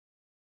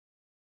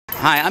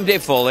Hi, I'm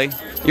Dave Foley.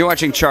 You're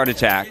watching Chart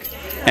Attack,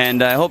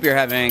 and I hope you're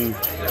having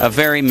a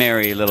very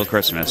merry little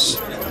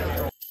Christmas.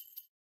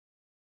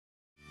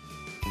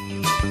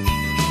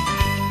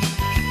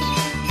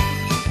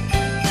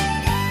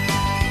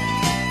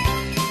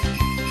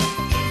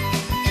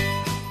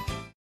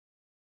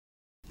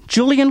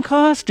 Julian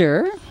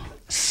Koster,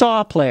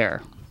 saw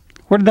player.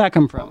 Where did that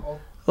come from?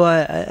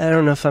 Well, I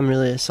don't know if I'm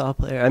really a saw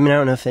player. I mean, I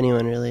don't know if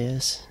anyone really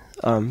is.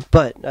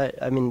 But,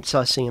 I mean,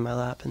 saw sing in my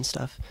lap and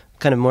stuff.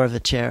 Kind of more of a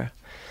chair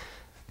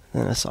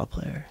than a saw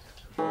player.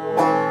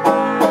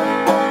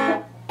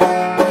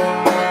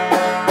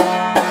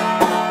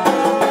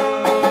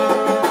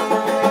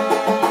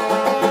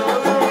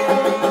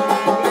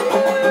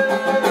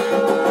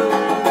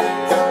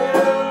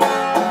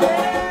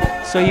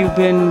 So you've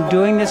been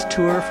doing this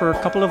tour for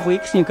a couple of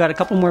weeks, and you've got a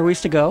couple more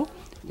weeks to go.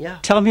 Yeah.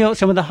 Tell me about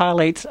some of the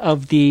highlights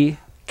of the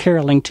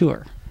caroling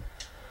tour.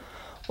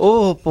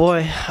 Oh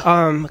boy,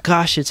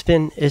 gosh, it's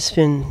been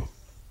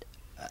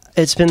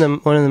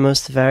one of the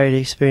most varied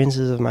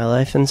experiences of my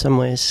life in some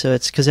ways. So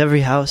it's because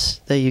every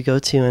house that you go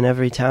to in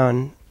every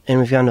town, and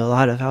we've gone to a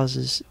lot of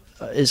houses,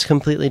 is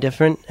completely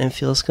different and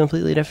feels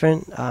completely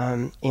different.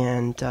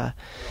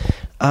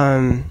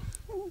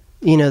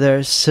 You know,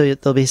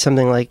 there'll be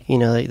something like, you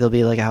know, like there'll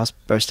be like a house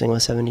bursting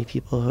with 70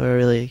 people who are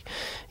really,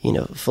 you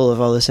know, full of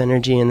all this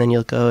energy, and then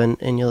you'll go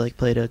and you'll like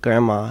play to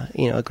grandma,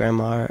 you know, a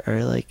grandma,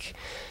 or like,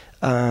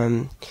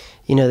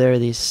 you know, there are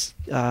these,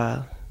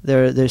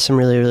 there's some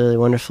really, really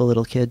wonderful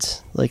little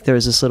kids. Like there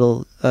was this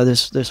little,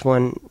 there's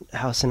one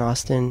house in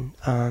Austin,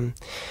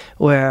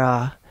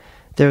 where,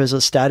 there was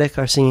a static.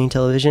 Our singing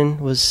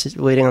television was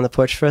waiting on the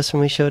porch for us when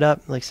we showed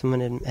up. Like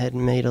someone had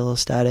made a little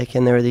static,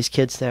 and there were these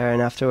kids there.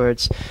 And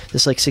afterwards,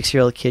 this like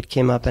 6-year-old kid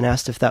came up and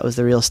asked if that was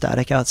the real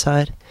static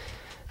outside,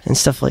 and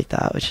stuff like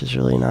that, which was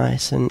really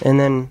nice. And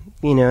then,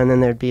 you know, and then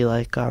there'd be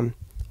like,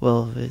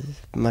 well,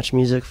 much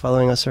music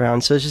following us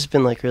around. So it's just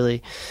been like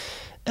really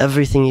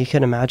everything you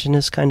could imagine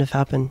has kind of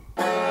happened.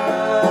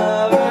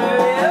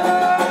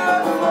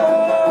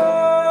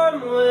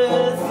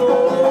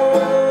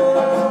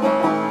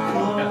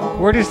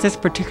 Where does this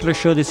particular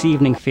show this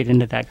evening fit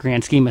into that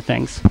grand scheme of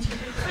things?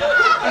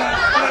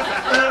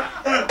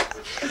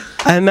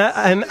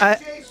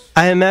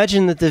 I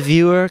imagine that the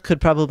viewer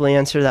could probably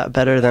answer that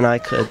better than I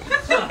could.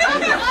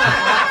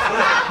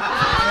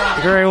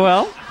 Very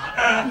well. Watch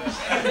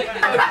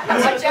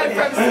out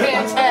from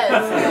Sanchez.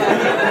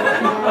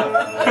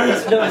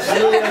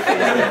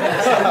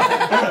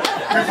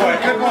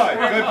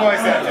 Good boy,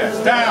 Sanchez.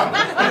 Down.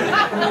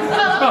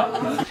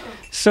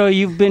 So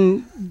you've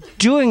been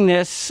doing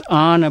this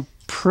on a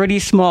pretty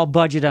small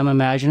budget, I'm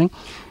imagining.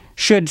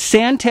 Should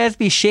Sanchez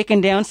be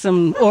shaking down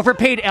some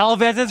overpaid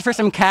Alvezes for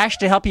some cash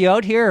to help you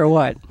out here, or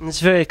what?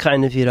 It's very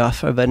kind of you to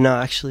offer, but no,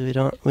 actually, we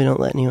don't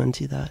let anyone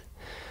do that.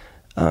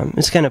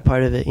 It's kind of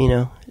part of it, you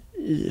know,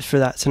 for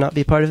that to not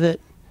be part of it.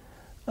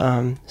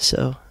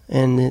 So,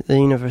 and the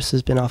universe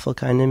has been awful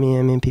kind to me.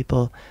 I mean,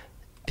 people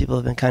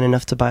have been kind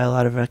enough to buy a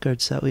lot of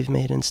records that we've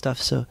made and stuff.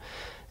 So,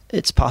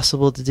 it's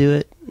possible to do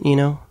it, you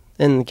know.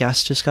 And the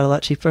gas just got a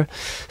lot cheaper.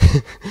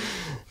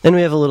 And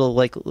we have a little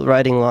like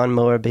riding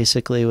lawnmower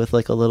basically with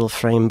like a little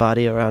frame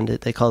body around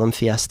it. They call them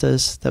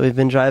Fiestas that we've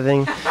been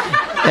driving.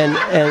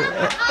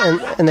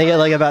 and they get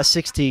like about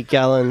 60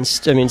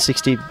 gallons, I mean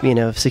 60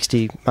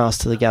 miles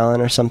to the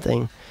gallon or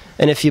something.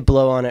 And if you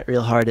blow on it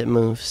real hard, it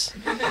moves.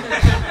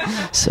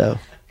 So,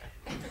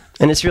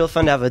 and it's real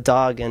fun to have a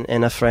dog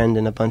and a friend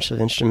and a bunch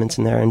of instruments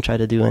in there and try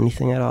to do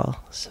anything at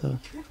all. So.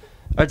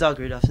 Our dog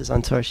Rudolph is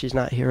on tour. She's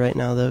not here right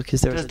now though,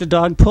 because does the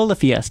dog pull the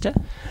Fiesta?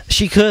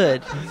 She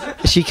could,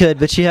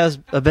 but she has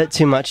a bit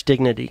too much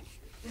dignity.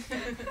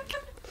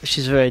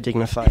 She's very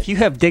dignified. If you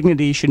have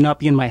dignity, you should not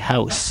be in my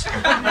house.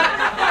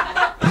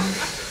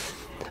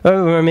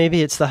 Or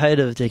maybe it's the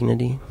height of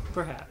dignity.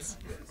 Perhaps.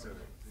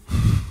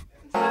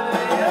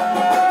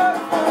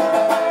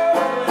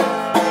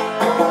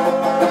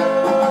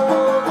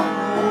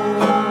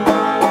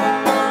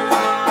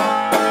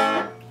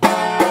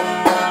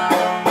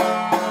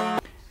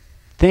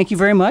 Thank you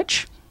very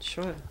much.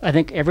 Sure. I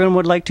think everyone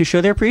would like to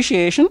show their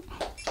appreciation.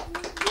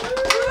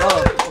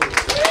 Oh.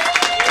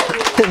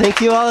 Thank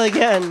you all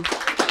again.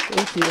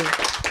 Thank you.